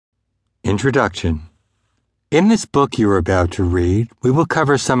Introduction. In this book you are about to read, we will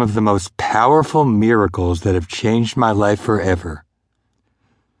cover some of the most powerful miracles that have changed my life forever.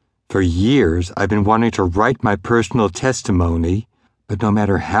 For years, I've been wanting to write my personal testimony, but no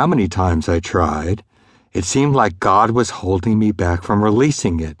matter how many times I tried, it seemed like God was holding me back from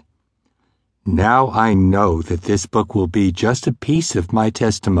releasing it. Now I know that this book will be just a piece of my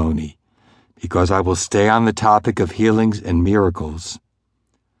testimony, because I will stay on the topic of healings and miracles.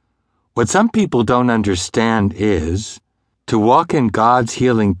 What some people don't understand is, to walk in God's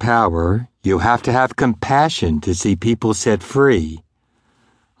healing power, you have to have compassion to see people set free.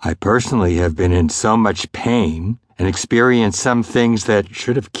 I personally have been in so much pain and experienced some things that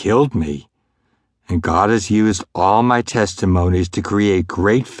should have killed me. And God has used all my testimonies to create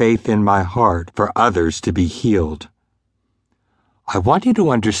great faith in my heart for others to be healed. I want you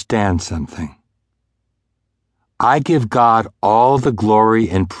to understand something. I give God all the glory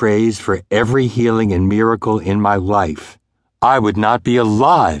and praise for every healing and miracle in my life. I would not be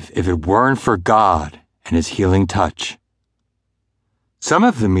alive if it weren't for God and His healing touch. Some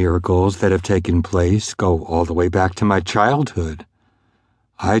of the miracles that have taken place go all the way back to my childhood.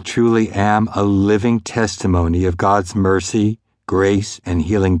 I truly am a living testimony of God's mercy, grace, and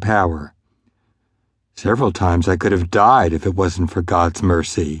healing power. Several times I could have died if it wasn't for God's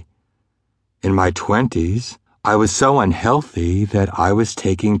mercy. In my 20s, I was so unhealthy that I was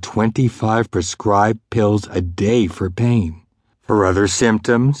taking 25 prescribed pills a day for pain, for other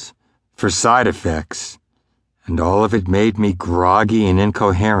symptoms, for side effects, and all of it made me groggy and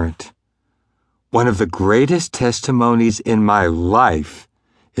incoherent. One of the greatest testimonies in my life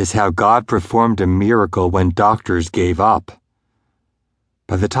is how God performed a miracle when doctors gave up.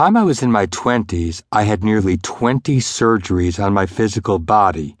 By the time I was in my 20s, I had nearly 20 surgeries on my physical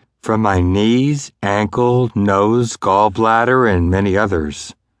body, from my knees, ankle, nose, gallbladder, and many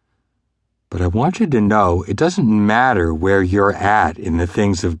others. But I want you to know it doesn't matter where you're at in the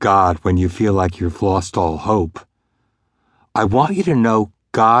things of God when you feel like you've lost all hope. I want you to know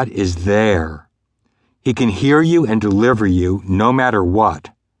God is there. He can hear you and deliver you no matter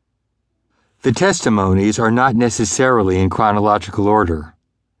what. The testimonies are not necessarily in chronological order.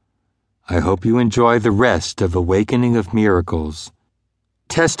 I hope you enjoy the rest of Awakening of Miracles.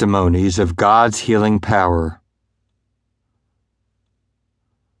 Testimonies of God's healing power.